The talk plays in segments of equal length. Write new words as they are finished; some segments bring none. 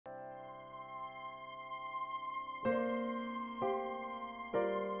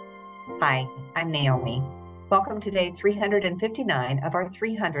Hi, I'm Naomi. Welcome to day 359 of our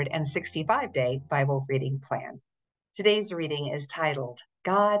 365-day Bible reading plan. Today's reading is titled,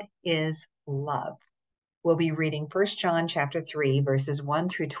 God is Love. We'll be reading 1 John chapter 3, verses 1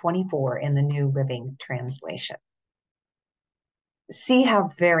 through 24 in the New Living Translation. See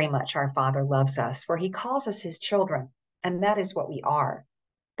how very much our Father loves us, for he calls us his children, and that is what we are.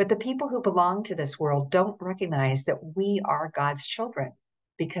 But the people who belong to this world don't recognize that we are God's children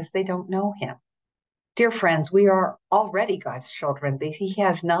because they don't know him. Dear friends, we are already God's children, but he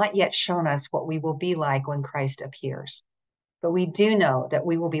has not yet shown us what we will be like when Christ appears. But we do know that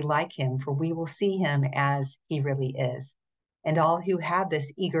we will be like him, for we will see him as he really is. And all who have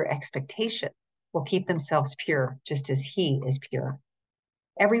this eager expectation will keep themselves pure, just as he is pure.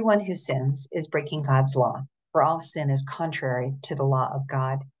 Everyone who sins is breaking God's law, for all sin is contrary to the law of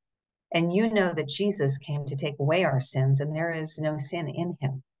God. And you know that Jesus came to take away our sins, and there is no sin in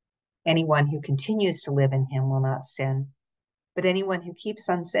him. Anyone who continues to live in him will not sin, but anyone who keeps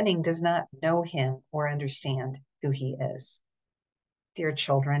on sinning does not know him or understand who he is. Dear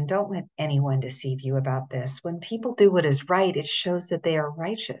children, don't let anyone deceive you about this. When people do what is right, it shows that they are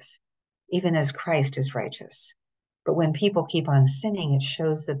righteous, even as Christ is righteous. But when people keep on sinning, it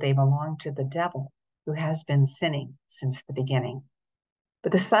shows that they belong to the devil, who has been sinning since the beginning.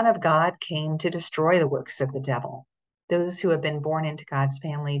 But the Son of God came to destroy the works of the devil. Those who have been born into God's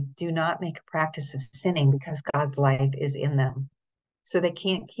family do not make a practice of sinning because God's life is in them. So they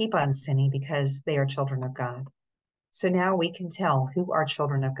can't keep on sinning because they are children of God. So now we can tell who are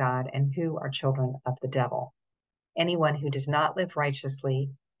children of God and who are children of the devil. Anyone who does not live righteously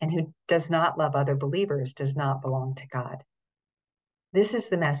and who does not love other believers does not belong to God. This is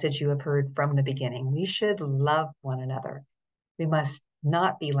the message you have heard from the beginning. We should love one another. We must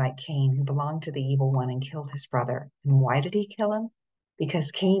not be like Cain, who belonged to the evil one and killed his brother. And why did he kill him?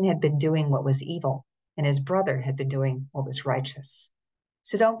 Because Cain had been doing what was evil, and his brother had been doing what was righteous.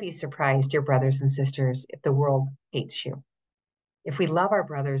 So don't be surprised, dear brothers and sisters, if the world hates you. If we love our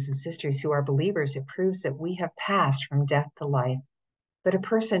brothers and sisters who are believers, it proves that we have passed from death to life. But a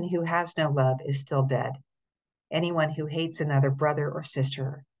person who has no love is still dead. Anyone who hates another brother or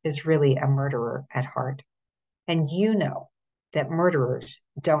sister is really a murderer at heart. And you know that murderers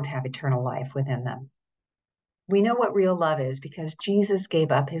don't have eternal life within them. We know what real love is because Jesus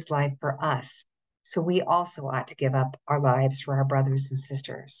gave up his life for us. So we also ought to give up our lives for our brothers and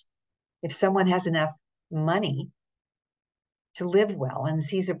sisters. If someone has enough money to live well and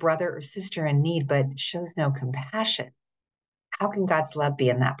sees a brother or sister in need but shows no compassion, how can God's love be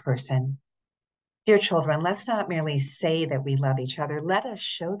in that person? Dear children, let's not merely say that we love each other. Let us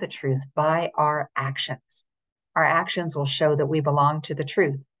show the truth by our actions. Our actions will show that we belong to the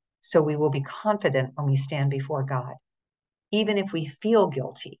truth, so we will be confident when we stand before God. Even if we feel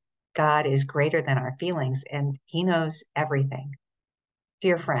guilty, God is greater than our feelings and he knows everything.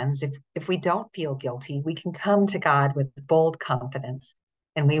 Dear friends, if we don't feel guilty, we can come to God with bold confidence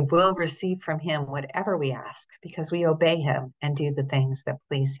and we will receive from him whatever we ask because we obey him and do the things that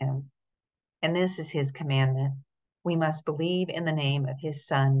please him. And this is his commandment. We must believe in the name of his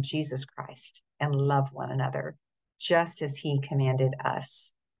Son, Jesus Christ, and love one another, just as he commanded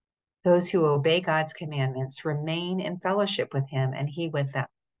us. Those who obey God's commandments remain in fellowship with him and he with them.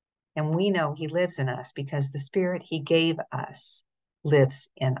 And we know he lives in us because the Spirit he gave us lives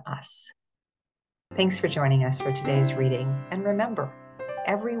in us. Thanks for joining us for today's reading. And remember,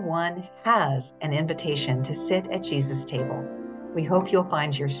 everyone has an invitation to sit at Jesus' table. We hope you'll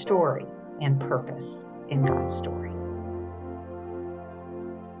find your story and purpose in God's story.